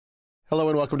Hello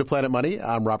and welcome to Planet Money.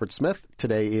 I'm Robert Smith.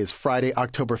 Today is Friday,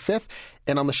 October 5th.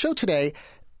 And on the show today,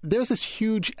 there's this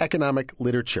huge economic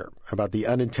literature about the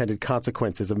unintended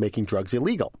consequences of making drugs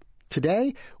illegal.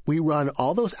 Today, we run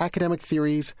all those academic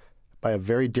theories by a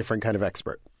very different kind of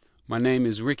expert. My name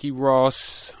is Ricky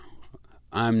Ross.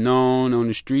 I'm known on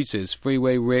the streets as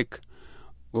Freeway Rick.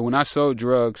 Well, when I sold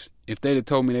drugs, if they'd have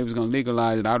told me they was going to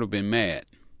legalize it, I would have been mad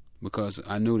because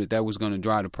I knew that was going to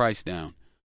drive the price down.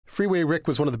 Freeway Rick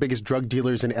was one of the biggest drug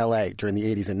dealers in L.A. during the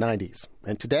 80s and 90s.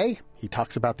 And today, he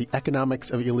talks about the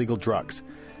economics of illegal drugs.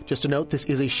 Just a note, this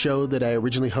is a show that I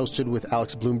originally hosted with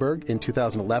Alex Bloomberg in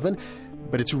 2011,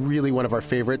 but it's really one of our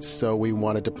favorites, so we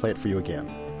wanted to play it for you again.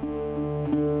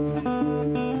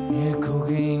 Yeah,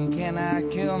 cocaine, can I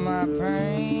kill my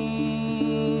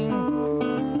pain?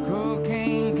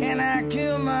 Cocaine, can I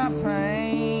kill my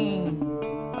pain?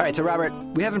 All right, so Robert,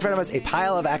 we have in front of us a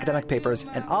pile of academic papers,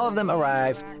 and all of them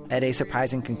arrive at a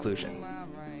surprising conclusion.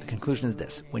 The conclusion is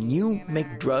this. When you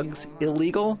make drugs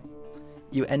illegal,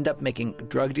 you end up making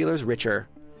drug dealers richer,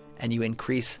 and you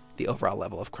increase the overall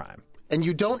level of crime. And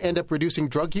you don't end up reducing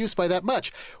drug use by that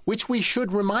much, which we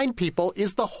should remind people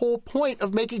is the whole point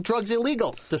of making drugs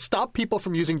illegal, to stop people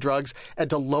from using drugs and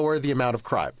to lower the amount of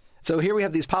crime. So here we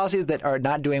have these policies that are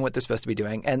not doing what they're supposed to be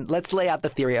doing, and let's lay out the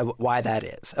theory of why that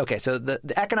is. Okay, so the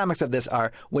economics of this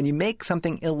are when you make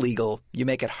something illegal, you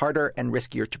make it harder and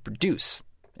riskier to produce.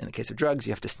 In the case of drugs,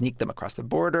 you have to sneak them across the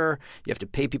border. You have to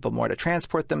pay people more to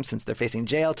transport them since they're facing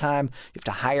jail time. You have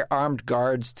to hire armed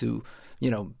guards to,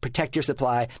 protect your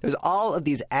supply. There's all of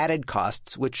these added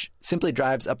costs, which simply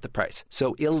drives up the price.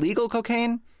 So illegal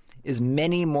cocaine is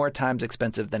many more times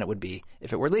expensive than it would be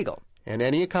if it were legal. And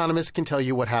any economist can tell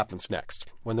you what happens next.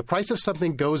 When the price of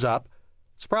something goes up,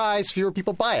 surprise, fewer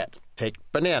people buy it. Take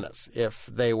bananas. If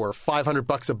they were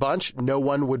 $500 a bunch, no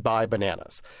one would buy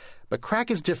bananas. But crack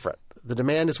is different. The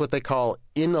demand is what they call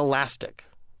inelastic.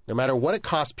 No matter what it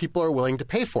costs, people are willing to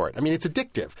pay for it. I mean, it's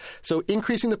addictive. So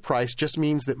increasing the price just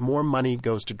means that more money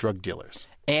goes to drug dealers.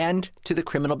 And to the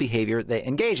criminal behavior they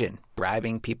engage in.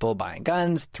 Bribing people, buying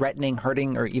guns, threatening,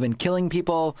 hurting, or even killing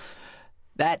people.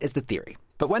 That is the theory.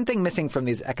 But one thing missing from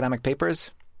these economic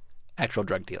papers, actual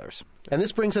drug dealers. And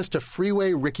this brings us to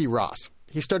Freeway Ricky Ross.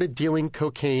 He started dealing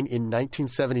cocaine in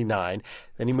 1979.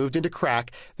 Then he moved into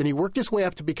crack. Then he worked his way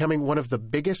up to becoming one of the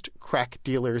biggest crack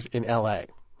dealers in L.A.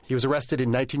 He was arrested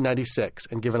in 1996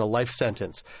 and given a life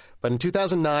sentence. But in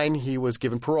 2009, he was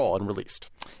given parole and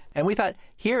released. And we thought,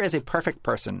 here is a perfect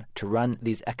person to run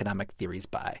these economic theories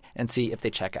by and see if they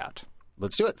check out.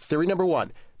 Let's do it. Theory number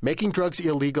one, making drugs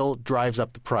illegal drives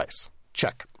up the price.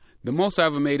 Check. The most I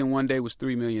ever made in one day was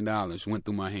 $3 million went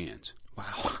through my hands.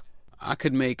 Wow. I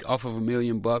could make off of $1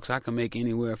 million. I could make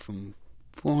anywhere from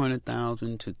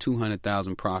 $400,000 to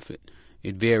 $200,000 profit.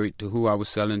 It varied to who I was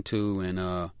selling to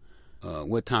and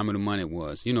what time of the month it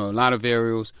was. A lot of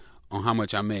variables on how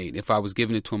much I made. If I was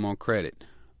giving it to them on credit,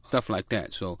 stuff like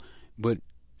that. But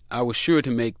I was sure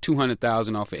to make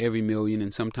 $200,000 off of every million,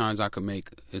 and sometimes I could make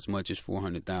as much as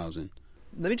 $400,000.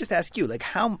 Let me just ask you,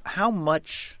 how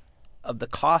much of the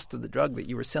cost of the drug that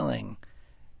you were selling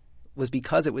was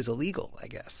because it was illegal, I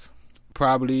guess?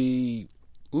 Probably,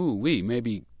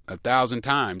 maybe 1,000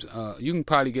 times. You can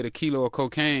probably get a kilo of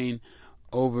cocaine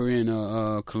over in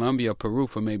Colombia, Peru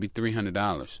for maybe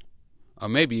 $300. Or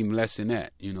maybe even less than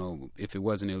that, if it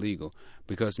wasn't illegal.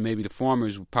 Because maybe the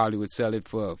farmers probably would sell it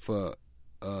for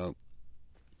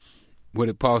what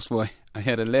it costs for a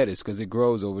head of lettuce because it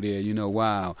grows over there,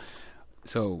 wow.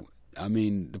 So,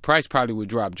 the price probably would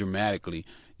drop dramatically.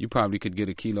 You probably could get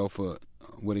a kilo for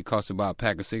what it costs about a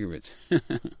pack of cigarettes.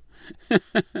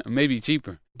 Maybe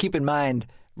cheaper. Keep in mind,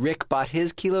 Rick bought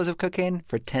his kilos of cocaine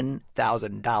for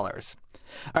 $10,000.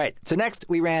 All right, so next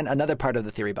we ran another part of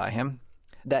the theory by him,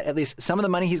 that at least some of the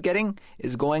money he's getting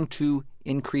is going to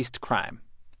increased crime.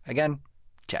 Again,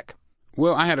 check.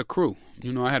 Well, I had a crew.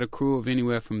 I had a crew of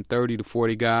anywhere from 30 to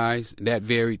 40 guys. That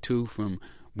varied, too, from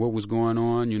what was going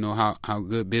on, how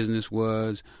good business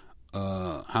was,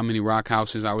 how many rock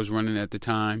houses I was running at the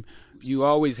time. You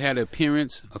always had an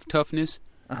appearance of toughness,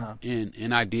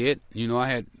 and I did. I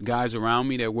had guys around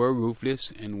me that were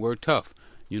ruthless and were tough.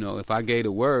 If I gave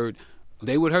a word,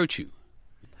 they would hurt you.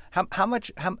 How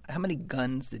many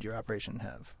guns did your operation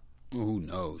have? Who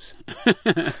knows?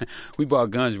 We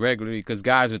bought guns regularly because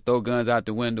guys would throw guns out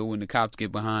the window when the cops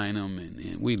get behind them,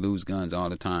 and we lose guns all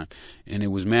the time. And it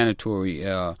was mandatory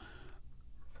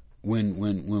when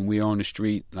we were on the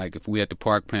street, like if we at the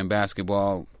park playing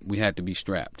basketball, we had to be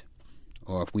strapped.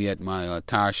 Or if we at my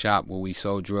tire shop where we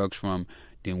sold drugs from,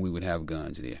 then we would have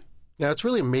guns there. Now, it's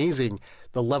really amazing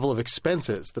the level of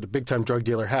expenses that a big-time drug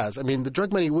dealer has. I mean, the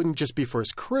drug money wouldn't just be for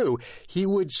his crew. He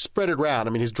would spread it around. I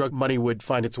mean, his drug money would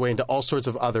find its way into all sorts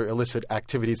of other illicit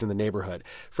activities in the neighborhood.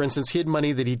 For instance, he had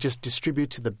money that he'd just distribute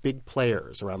to the big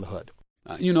players around the hood.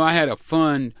 I had a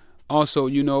fund also,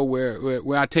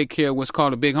 where I take care of what's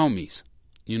called the big homies.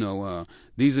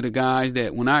 These are the guys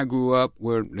that when I grew up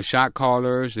were the shot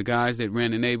callers, the guys that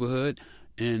ran the neighborhood.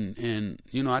 And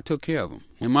I took care of them.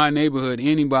 In my neighborhood,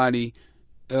 anybody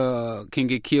can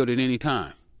get killed at any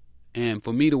time. And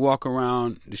for me to walk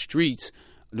around the streets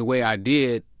the way I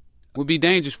did would be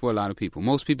dangerous for a lot of people.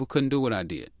 Most people couldn't do what I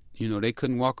did. They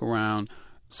couldn't walk around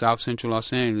South Central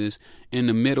Los Angeles in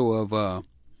the middle of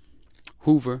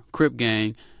Hoover, Crip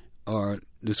Gang, or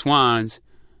the Swans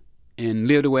and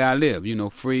live the way I live,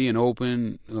 free and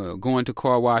open, going to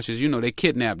car washes. They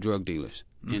kidnap drug dealers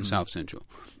in South Central.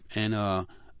 And I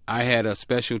had a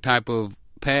special type of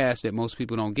pass that most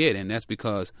people don't get, and that's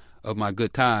because of my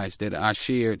good ties that I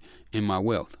shared in my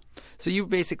wealth. So you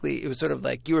basically, it was sort of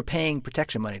like you were paying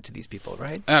protection money to these people,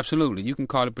 right? Absolutely. You can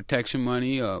call it protection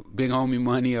money or big homie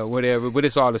money or whatever, but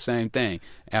it's all the same thing.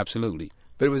 Absolutely.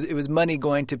 But it was money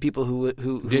going to people who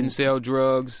didn't sell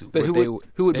drugs, but who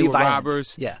would be were violent.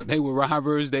 Robbers. Yeah, they were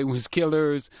robbers. They was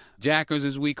killers, jackers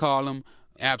as we call them.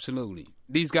 Absolutely.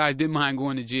 These guys didn't mind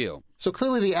going to jail. So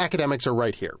clearly the academics are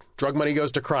right here. Drug money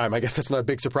goes to crime. I guess that's not a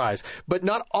big surprise. But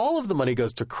not all of the money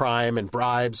goes to crime and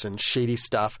bribes and shady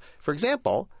stuff. For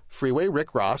example, Freeway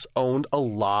Rick Ross owned a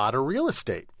lot of real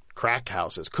estate. Crack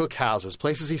houses, cook houses,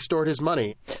 places he stored his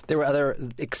money. There were other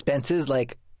expenses,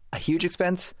 like a huge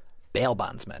expense. Bail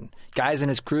bondsmen. Guys in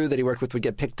his crew that he worked with would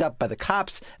get picked up by the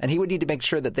cops, and he would need to make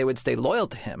sure that they would stay loyal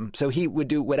to him. So he would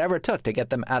do whatever it took to get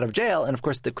them out of jail. And, of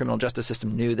course, the criminal justice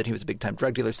system knew that he was a big-time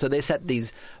drug dealer. So they set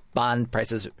these bond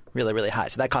prices really, really high.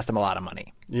 So that cost them a lot of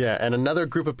money. Yeah, and another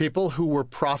group of people who were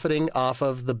profiting off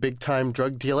of the big-time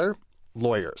drug dealer,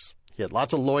 lawyers. He had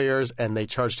lots of lawyers, and they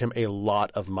charged him a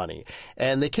lot of money.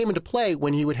 And they came into play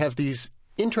when he would have these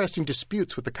interesting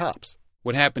disputes with the cops.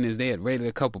 What happened is they had raided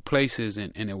a couple places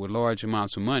and there were large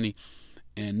amounts of money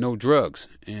and no drugs.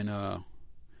 And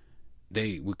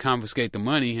they would confiscate the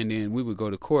money and then we would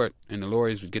go to court and the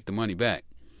lawyers would get the money back.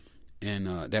 And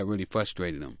that really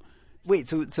frustrated them. Wait,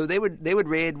 so they would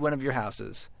raid one of your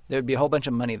houses. There would be a whole bunch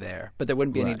of money there, but there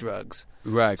wouldn't be any drugs.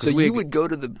 Right. So you would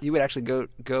actually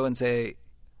go and say,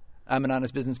 I'm an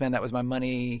honest businessman, that was my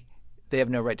money. They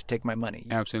have no right to take my money.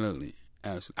 Absolutely.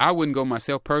 I wouldn't go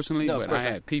myself personally, no, but I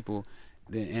had people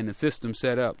and the system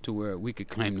set up to where we could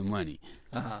claim the money.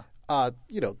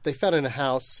 They found in a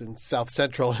house in South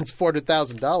Central and it's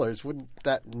 $400,000. Wouldn't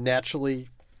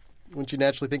you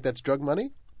naturally think that's drug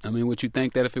money? I mean, would you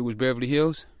think that if it was Beverly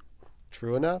Hills?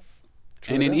 True enough.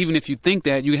 Then even if you think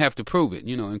that, you have to prove it.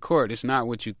 In court, it's not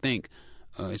what you think.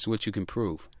 It's what you can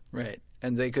prove. Right.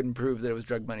 And they couldn't prove that it was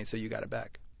drug money, so you got it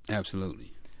back.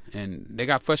 Absolutely. And they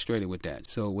got frustrated with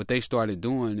that. So what they started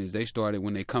doing is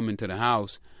when they come into the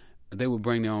house, they would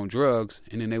bring their own drugs,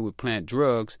 and then they would plant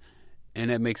drugs, and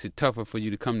that makes it tougher for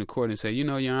you to come to court and say,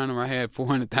 Your Honor, I had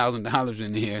 $400,000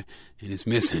 in here, and it's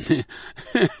missing.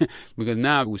 Because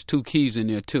now it was 2 keys in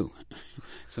there, too.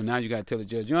 So now you got to tell the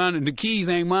judge, Your Honor, the keys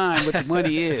ain't mine, but the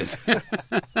money is.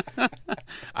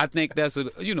 I think that's a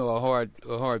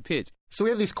hard pitch. So we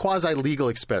have these quasi-legal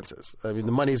expenses. I mean,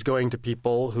 the money's going to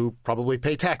people who probably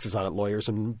pay taxes on it, lawyers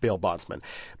and bail bondsmen.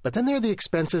 But then there are the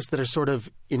expenses that are sort of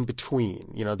in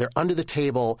between. They're under the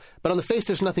table, but on the face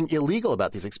there's nothing illegal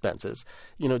about these expenses.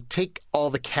 Take all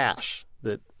the cash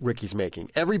that Ricky's making.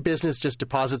 Every business just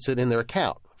deposits it in their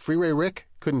account. Freeway Rick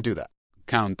couldn't do that.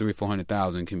 Counting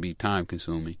 $300,000-400,000 can be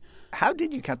time-consuming. How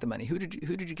did you count the money? Who did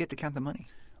you get to count the money?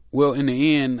 Well, in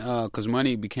the end, because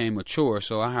money became a chore,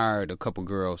 so I hired a couple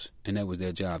girls, and that was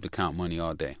their job, to count money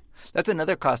all day. That's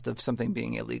another cost of something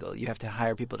being illegal. You have to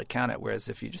hire people to count it, whereas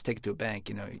if you just take it to a bank,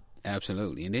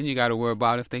 Absolutely. And then you got to worry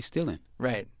about if they're stealing.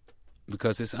 Right.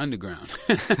 Because it's underground.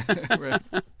 Right.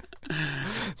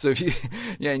 So if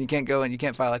and you can't go and you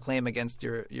can't file a claim against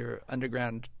your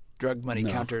underground drug money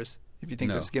counters if you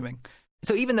think they're skimming.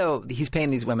 So even though he's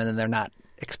paying these women and they're not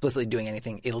explicitly doing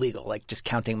anything illegal, like just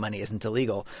counting money isn't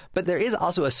illegal, but there is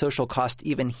also a social cost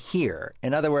even here.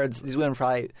 In other words, these women are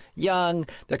probably young,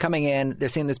 they're coming in, they're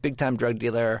seeing this big-time drug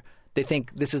dealer, they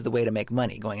think this is the way to make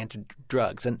money, going into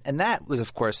drugs. And that was,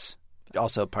 of course,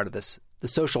 also part of this, the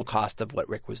social cost of what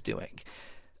Rick was doing.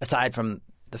 Aside from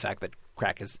the fact that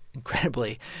crack is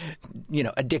incredibly,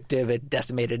 addictive, it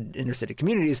decimated inner-city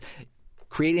communities,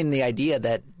 creating the idea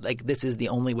that, this is the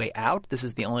only way out, this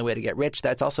is the only way to get rich,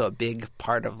 that's also a big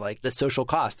part of, the social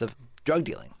cost of drug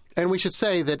dealing. And we should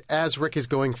say that as Rick is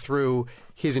going through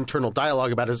his internal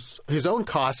dialogue about his own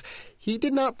costs, he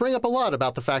did not bring up a lot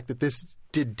about the fact that this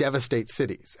did devastate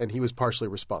cities, and he was partially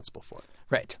responsible for it.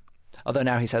 Right. Although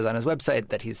now he says on his website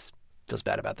that he feels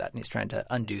bad about that, and he's trying to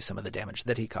undo some of the damage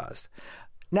that he caused.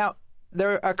 Now,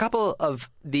 there are a couple of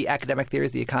the academic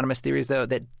theories, the economist theories, though,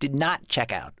 that did not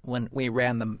check out when we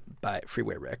ran them by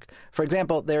Freeway Rick. For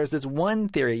example, there's this one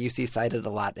theory you see cited a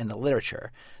lot in the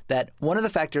literature, that one of the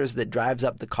factors that drives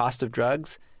up the cost of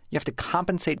drugs, you have to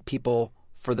compensate people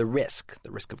for the risk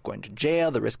of going to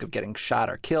jail, the risk of getting shot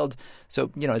or killed.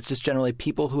 So, it's just generally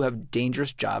people who have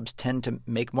dangerous jobs tend to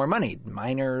make more money.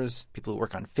 Miners, people who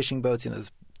work on fishing boats,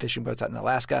 those fishing boats out in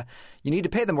Alaska, you need to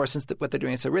pay them more since what they're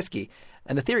doing is so risky.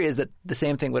 And the theory is that the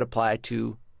same thing would apply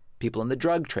to people in the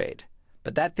drug trade.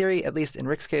 But that theory, at least in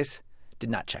Rick's case, did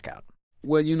not check out.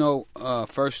 Well,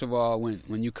 first of all,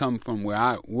 when you come from where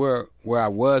I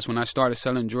was when I started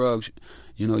selling drugs,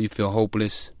 you feel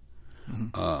hopeless.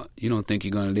 Mm-hmm. You don't think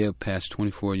you're going to live past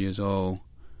 24 years old,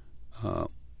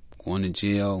 going to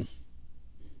jail,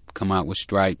 come out with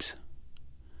stripes.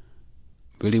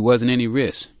 Really wasn't any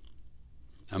risk.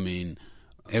 I mean,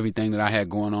 everything that I had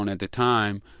going on at the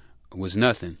time was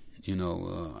nothing.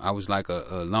 I was like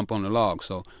a lump on the log.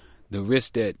 So the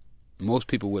risk that most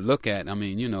people would look at,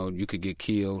 you could get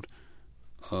killed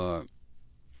or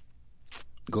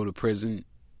go to prison,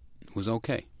 was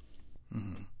okay.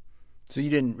 Mm-hmm. So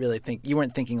you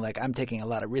weren't thinking like, I'm taking a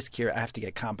lot of risk here, I have to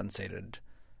get compensated.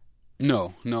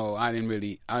 No, I didn't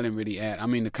really add.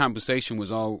 The compensation was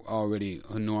already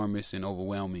enormous and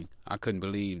overwhelming. I couldn't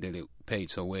believe that it paid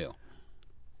so well.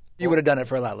 You would have done it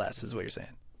for a lot less, is what you're saying.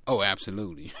 Oh,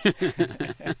 absolutely.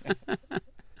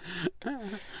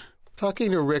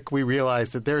 Talking to Rick, we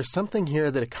realized that there is something here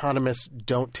that economists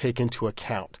don't take into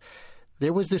account.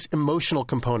 There was this emotional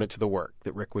component to the work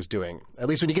that Rick was doing. At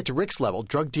least when you get to Rick's level,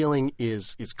 drug dealing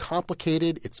is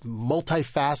complicated, it's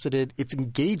multifaceted, it's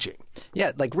engaging.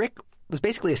 Yeah, like Rick was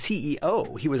basically a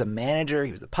CEO. He was a manager,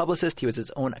 he was a publicist, he was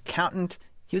his own accountant,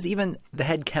 he was even the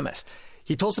head chemist.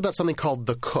 He told us about something called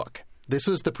the cook. This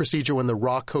was the procedure when the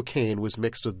raw cocaine was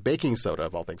mixed with baking soda,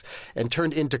 of all things, and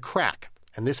turned into crack.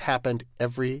 And this happened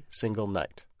every single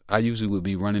night. I usually would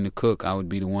be running the cook. I would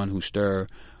be the one who stir.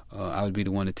 I would be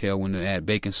the one to tell when to add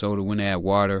baking soda, when to add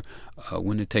water,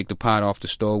 when to take the pot off the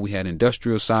stove. We had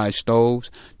industrial-sized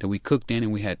stoves that we cooked in,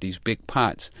 and we had these big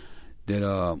pots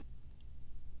that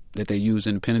they use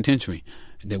in the penitentiary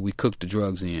that we cooked the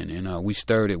drugs in. And we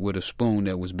stirred it with a spoon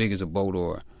that was big as a boat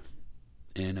oar.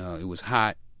 And it was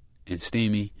hot and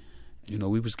steamy.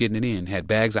 We was getting it in. Had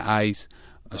bags of ice,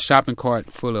 a shopping cart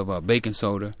full of baking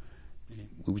soda.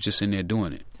 We were just in there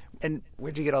doing it. And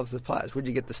where'd you get all the supplies? Where'd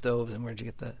you get the stoves and where'd you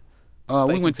get the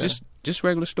we went just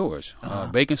regular stores.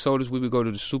 Baking sodas, we would go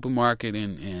to the supermarket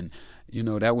and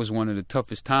that was one of the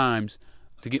toughest times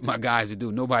to get my guys to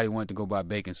do. Nobody wanted to go buy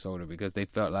baking soda because they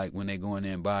felt like when they go in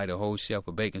there and buy the whole shelf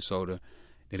of baking soda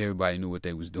that everybody knew what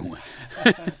they was doing.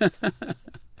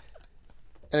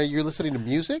 And are you listening to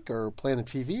music or playing the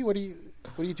TV? What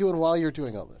are you doing while you're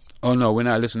doing all this? Oh, no, we're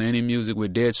not listening to any music. We're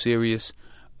dead serious.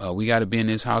 We got to be in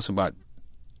this house about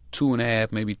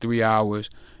 2.5, maybe 3 hours,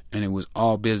 and it was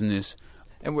all business.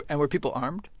 And were people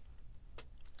armed?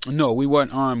 No, we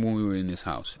weren't armed when we were in this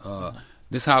house.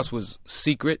 This house was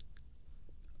secret,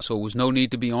 so there was no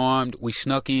need to be armed. We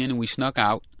snuck in and we snuck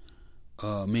out,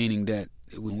 meaning that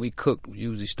when we cooked, we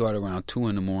usually start around 2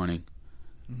 in the morning.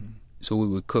 Mm-hmm. So we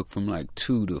would cook from like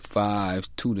 2 to 5,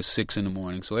 2 to 6 in the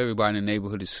morning. So everybody in the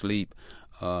neighborhood is asleep.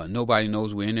 Nobody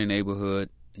knows we're in their neighborhood.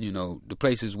 The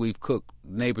places we've cooked,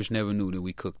 neighbors never knew that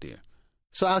we cooked there.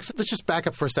 So, Alex, let's just back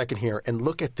up for a second here and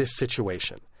look at this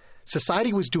situation.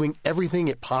 Society was doing everything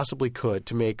it possibly could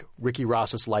to make Ricky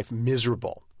Ross's life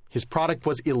miserable. His product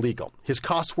was illegal. His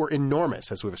costs were enormous,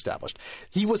 as we've established.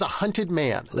 He was a hunted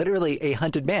man. Literally a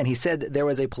hunted man. He said that there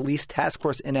was a police task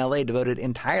force in L.A. devoted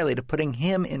entirely to putting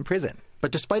him in prison.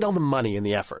 But despite all the money and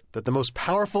the effort that the most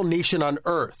powerful nation on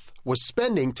earth was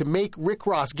spending to make Rick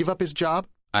Ross give up his job,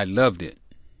 I loved it.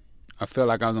 I felt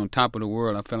like I was on top of the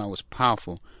world. I felt I was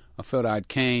powerful. I felt I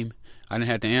came. I didn't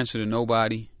have to answer to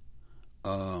nobody.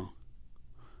 It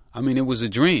was a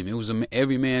dream. It was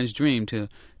every man's dream to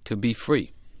be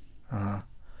free. Uh-huh.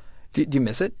 Do you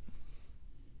miss it?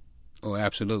 Oh,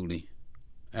 absolutely.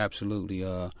 Absolutely.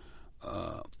 I'd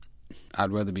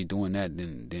rather be doing that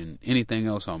than anything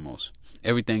else almost.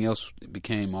 Everything else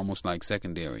became almost like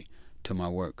secondary to my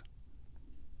work.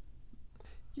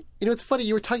 It's funny.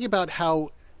 You were talking about how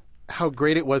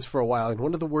great it was for a while, and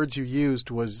one of the words you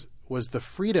used was the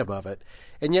freedom of it.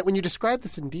 And yet when you describe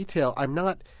this in detail, I'm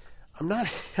not I'm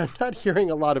not hearing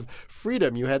a lot of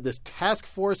freedom. You had this task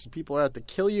force and people are out to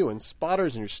kill you and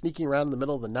spotters and you're sneaking around in the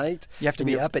middle of the night. You have to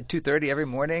be up at 2:30 every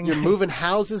morning. You're moving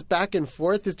houses back and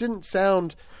forth. This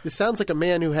sounds like a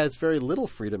man who has very little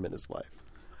freedom in his life.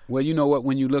 Well, you know what?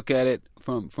 When you look at it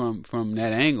from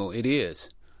that angle, it is.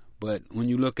 But when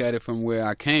you look at it from where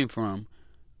I came from,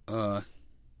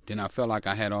 then I felt like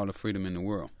I had all the freedom in the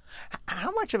world.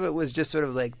 How much of it was just sort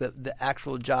of like the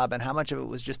actual job, and how much of it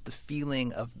was just the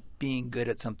feeling of being good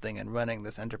at something and running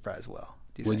this enterprise well?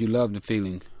 You love the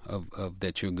feeling of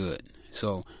that you're good.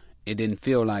 So it didn't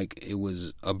feel like it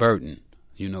was a burden,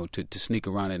 to sneak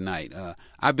around at night.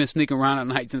 I've been sneaking around at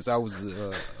night since I was,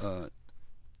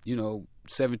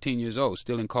 17 years old,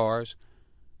 stealing cars,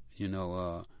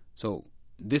 So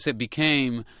this had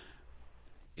became...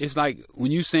 It's like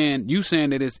when you saying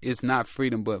that it's not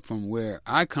freedom, but from where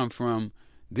I come from,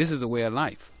 this is a way of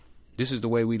life. This is the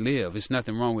way we live. There's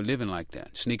nothing wrong with living like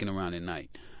that, sneaking around at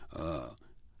night,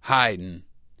 hiding.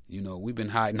 We've been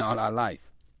hiding all our life.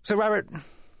 So, Robert,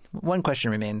 one question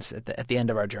remains at the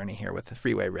end of our journey here with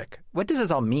Freeway Rick. What does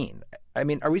this all mean? I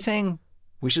mean, are we saying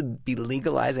we should be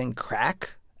legalizing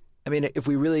crack? I mean, if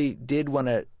we really did want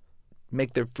to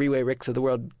make the Freeway Ricks of the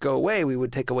world go away, we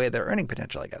would take away their earning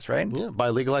potential, I guess, right? Yeah, by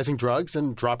legalizing drugs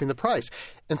and dropping the price.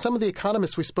 And some of the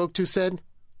economists we spoke to said,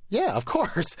 yeah, of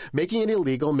course. Making it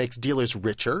illegal makes dealers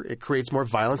richer, it creates more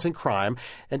violence and crime,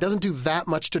 and doesn't do that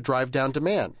much to drive down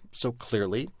demand. So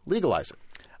clearly, legalize it.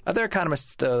 Other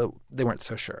economists, though, they weren't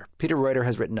so sure. Peter Reuter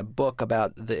has written a book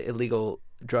about the illegal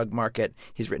drug market.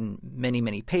 He's written many,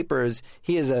 many papers.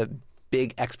 He is a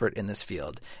big expert in this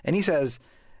field. And he says,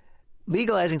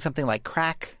 legalizing something like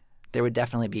crack, there would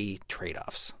definitely be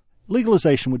trade-offs.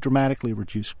 Legalization would dramatically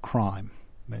reduce crime.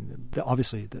 I mean,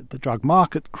 obviously, the drug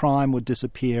market crime would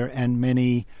disappear, and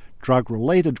many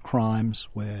drug-related crimes,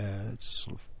 where it's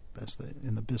sort of,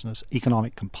 in the business,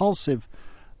 economic compulsive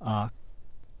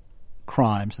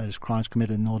crimes, that is, crimes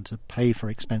committed in order to pay for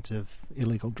expensive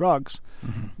illegal drugs,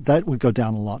 that would go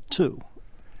down a lot too.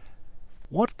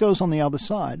 What goes on the other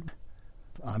side?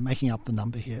 I'm making up the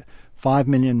number here, 5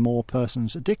 million more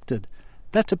persons addicted.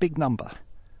 That's a big number.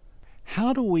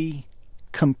 How do we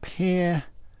compare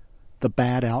the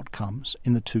bad outcomes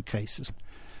in the two cases?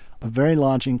 A very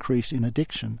large increase in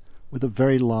addiction with a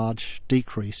very large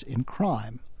decrease in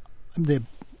crime.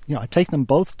 I take them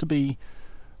both to be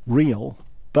real,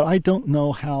 but I don't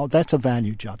know how. That's a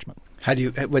value judgment. How do you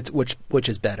which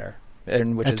is better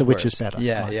and which as is to worse? Which is better?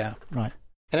 Yeah, right. yeah, right.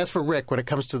 And as for Rick, when it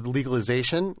comes to the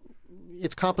legalization,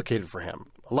 it's complicated for him.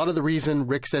 A lot of the reason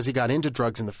Rick says he got into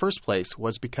drugs in the first place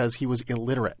was because he was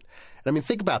illiterate. And I mean,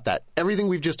 think about that. Everything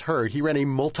we've just heard, he ran a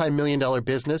multi-million-dollar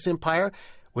business empire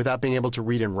without being able to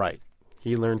read and write.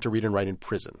 He learned to read and write in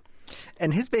prison.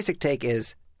 And his basic take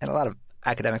is, and a lot of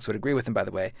academics would agree with him, by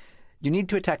the way, you need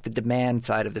to attack the demand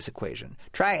side of this equation.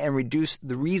 Try and reduce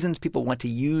the reasons people want to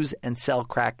use and sell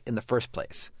crack in the first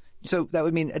place. So that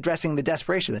would mean addressing the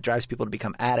desperation that drives people to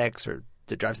become addicts or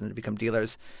that drives them to become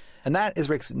dealers. And that is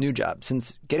Rick's new job.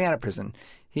 Since getting out of prison,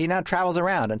 he now travels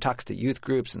around and talks to youth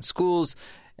groups and schools,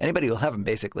 anybody who'll have him,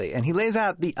 basically. And he lays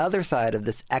out the other side of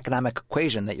this economic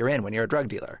equation that you're in when you're a drug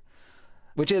dealer,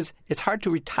 which is it's hard to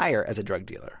retire as a drug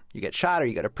dealer. You get shot or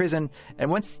you go to prison.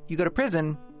 And once you go to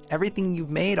prison, everything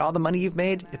you've made, all the money you've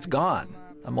made, it's gone.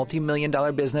 A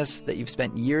multi-million-dollar business that you've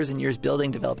spent years and years building,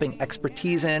 developing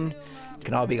expertise in,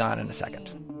 can all be gone in a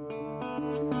second.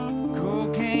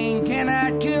 Cocaine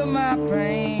cannot kill my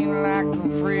pain like a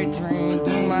freight train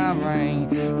through my brain.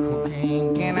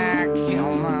 Cocaine cannot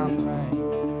kill my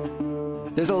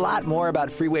pain. There's a lot more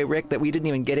about Freeway Rick that we didn't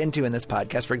even get into in this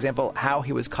podcast. For example, how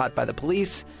he was caught by the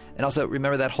police. And also,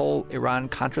 remember that whole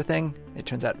Iran-Contra thing? It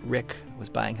turns out Rick was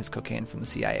buying his cocaine from the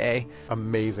CIA.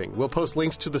 Amazing. We'll post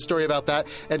links to the story about that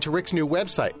and to Rick's new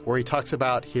website, where he talks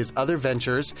about his other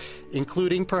ventures,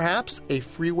 including perhaps a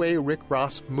Freeway Rick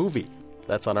Ross movie.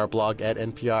 That's on our blog at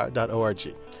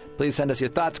npr.org. Please send us your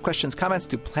thoughts, questions, comments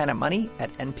to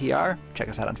planetmoney@npr. Check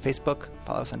us out on Facebook.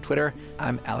 Follow us on Twitter.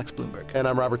 I'm Alex Bloomberg. And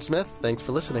I'm Robert Smith. Thanks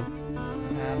for listening.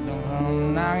 Don't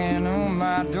come knocking on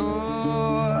my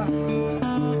door.